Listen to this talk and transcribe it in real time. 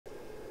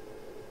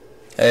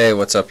Hey,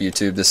 what's up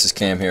YouTube? This is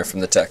Cam here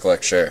from the Tech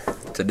Lecture.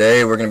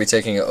 Today we're going to be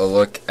taking a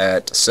look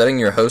at setting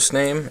your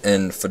hostname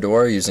in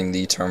Fedora using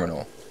the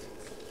terminal.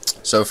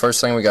 So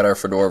first thing, we got our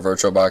Fedora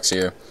VirtualBox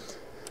here.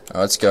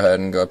 Let's go ahead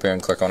and go up here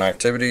and click on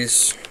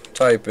Activities,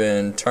 type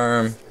in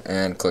term,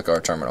 and click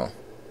our terminal.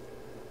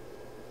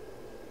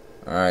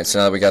 Alright, so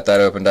now that we got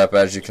that opened up,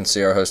 as you can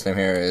see, our hostname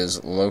here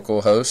is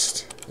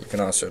localhost. You can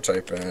also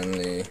type in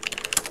the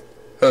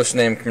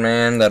hostname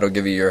command. That'll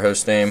give you your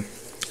hostname.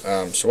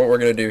 So what we're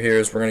going to do here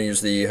is we're going to use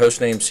the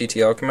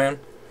hostnamectl command.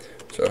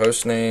 So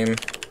hostnamectl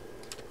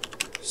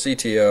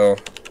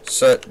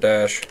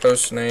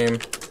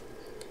set-hostname,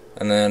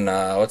 and then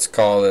let's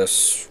call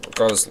this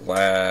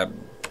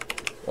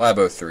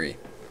lab03.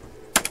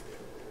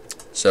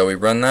 So we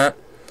run that,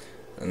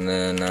 and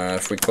then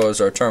if we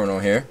close our terminal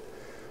here,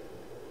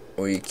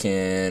 we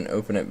can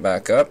open it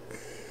back up.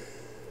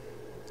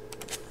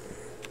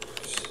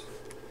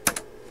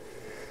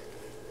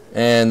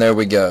 And there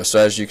we go. So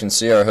as you can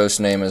see, our host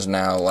name is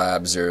now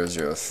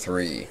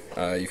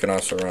lab003. You can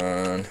also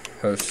run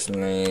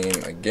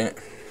hostname again,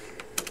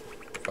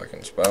 if I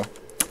can spell,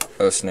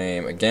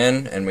 hostname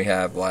again, and we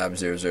have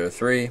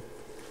lab003.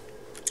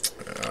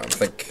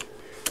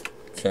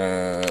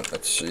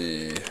 Let's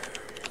see,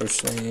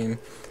 hostname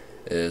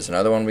is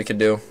another one we could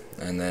do.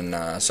 And then,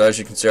 so as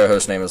you can see, our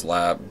hostname is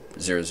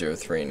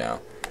lab003 now.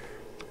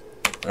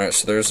 Alright,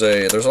 so there's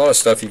a lot of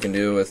stuff you can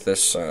do with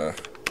this, or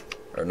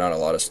not a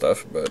lot of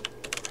stuff, but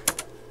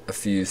a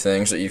few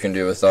things that you can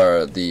do with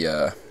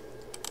the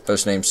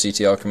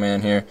hostnamectl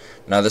command here.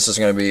 Now this is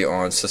going to be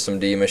on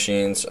systemd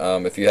machines.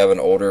 If you have an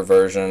older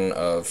version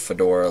of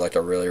Fedora, like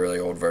a really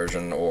old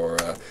version, or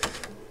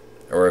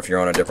if you're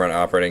on a different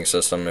operating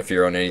system, if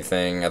you're on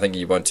anything, I think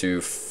you went to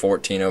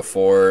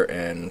 1404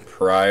 and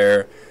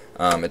prior,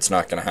 it's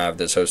not going to have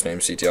this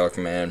hostnamectl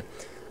command.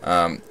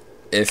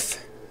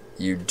 If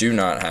you do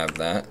not have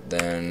that,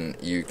 then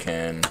you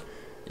can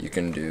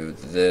do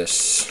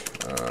this.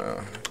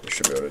 You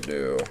should be able to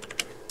do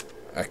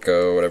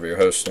echo whatever your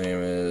host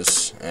name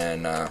is,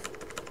 and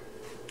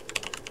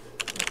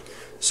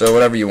so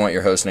whatever you want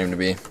your host name to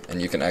be, and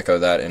you can echo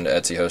that into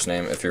etc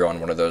hostname if you're on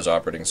one of those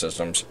operating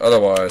systems.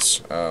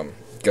 Otherwise, go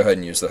ahead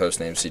and use the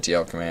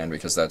hostnamectl command,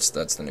 because that's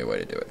the new way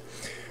to do it.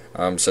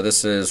 So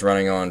this is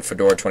running on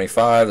Fedora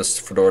 25. This is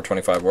Fedora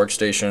 25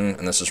 workstation,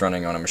 and this is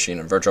running on a machine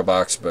in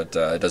VirtualBox, but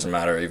it doesn't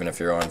matter even if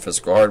you're on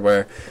physical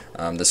hardware.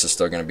 This is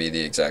still going to be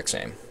the exact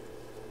same.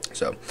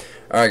 So,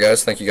 alright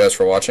guys, thank you guys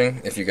for watching.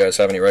 If you guys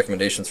have any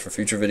recommendations for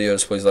future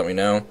videos, please let me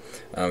know.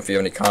 If you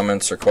have any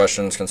comments or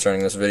questions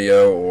concerning this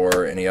video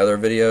or any other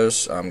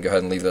videos, go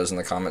ahead and leave those in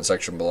the comment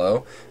section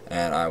below,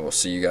 and I will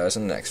see you guys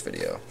in the next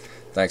video.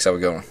 Thanks, have a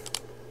good one.